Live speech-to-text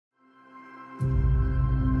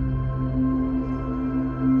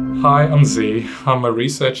Hi, I'm Z. I'm a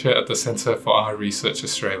researcher at the Centre for Eye Research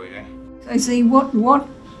Australia. So Z, what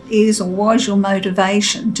is or was your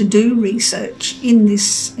motivation to do research in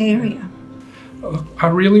this area? I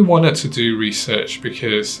really wanted to do research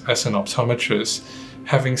because, as an optometrist,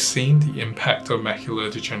 having seen the impact of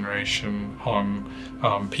macular degeneration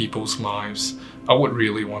on people's lives, I would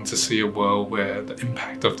really want to see a world where the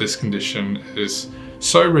impact of this condition is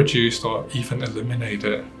so reduced or even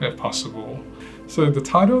eliminated if possible. So the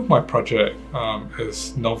title of my project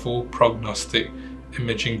is Novel Prognostic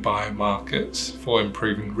Imaging Biomarkers for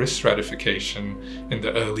Improving Risk Stratification in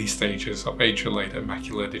the Early Stages of Age-Related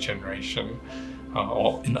Macular Degeneration,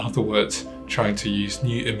 or in other words, trying to use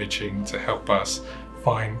new imaging to help us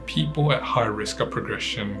find people at high risk of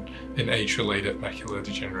progression in age-related macular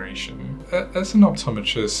degeneration. As an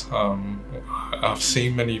optometrist, I've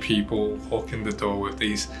seen many people walk in the door with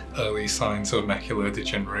these early signs of macular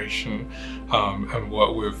degeneration, and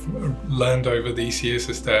what we've learned over these years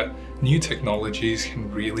is that new technologies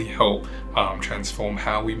can really help transform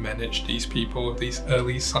how we manage these people with these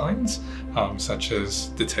early signs, such as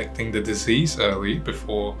detecting the disease early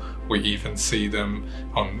before we even see them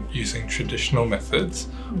using traditional methods,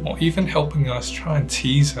 or even helping us try and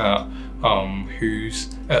tease out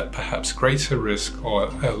who's at perhaps greater risk or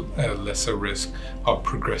a lesser risk of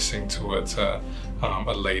progressing towards a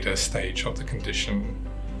later stage of the condition.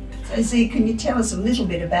 So Z, can you tell us a little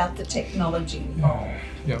bit about the technology involved?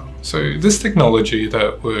 Yeah, so this technology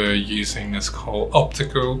that we're using is called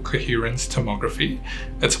optical coherence tomography.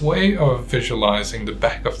 It's a way of visualizing the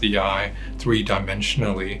back of the eye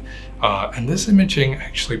three-dimensionally, and this imaging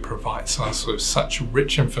actually provides us with such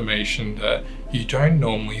rich information that you don't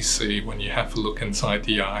normally see when you have a look inside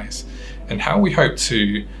the eyes. And how we hope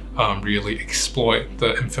to really exploit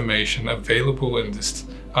the information available in this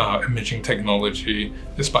imaging technology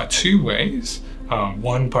is by two ways.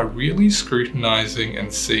 One, by really scrutinizing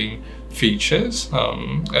and seeing features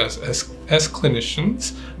as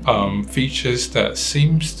clinicians, features that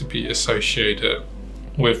seems to be associated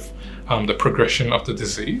with the progression of the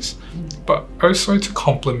disease, but also to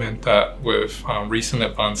complement that with recent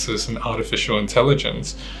advances in artificial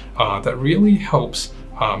intelligence that really helps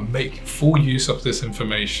make full use of this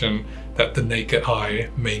information that the naked eye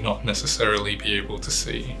may not necessarily be able to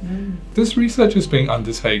see. This research is being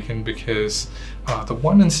undertaken because the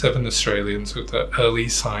 1 in 7 Australians with the early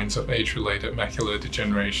signs of age-related macular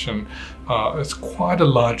degeneration is quite a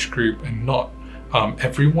large group, and not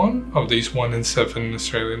every one of these 1 in 7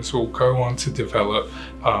 Australians will go on to develop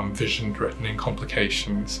vision-threatening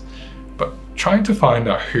complications. But trying to find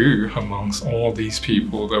out who amongst all these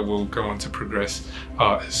people that will go on to progress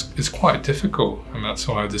is quite difficult, and that's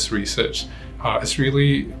why this research is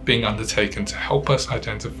really being undertaken to help us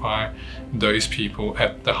identify those people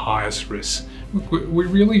at the highest risk. We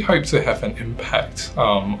really hope to have an impact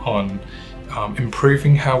on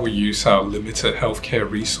improving how we use our limited healthcare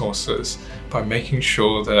resources by making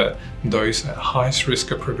sure that those at highest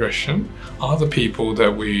risk of progression are the people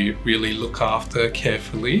that we really look after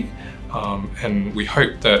carefully. And we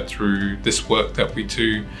hope that through this work that we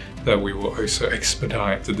do, that we will also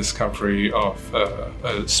expedite the discovery of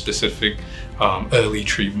a specific early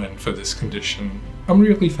treatment for this condition. I'm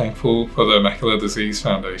really thankful for the Macular Disease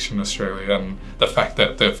Foundation Australia and the fact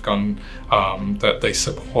that they've that they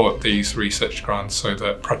support these research grants so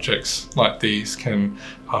that projects like these can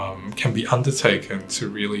be undertaken to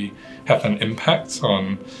really have an impact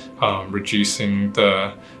on reducing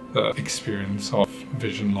the experience of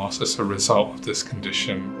vision loss as a result of this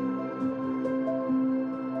condition.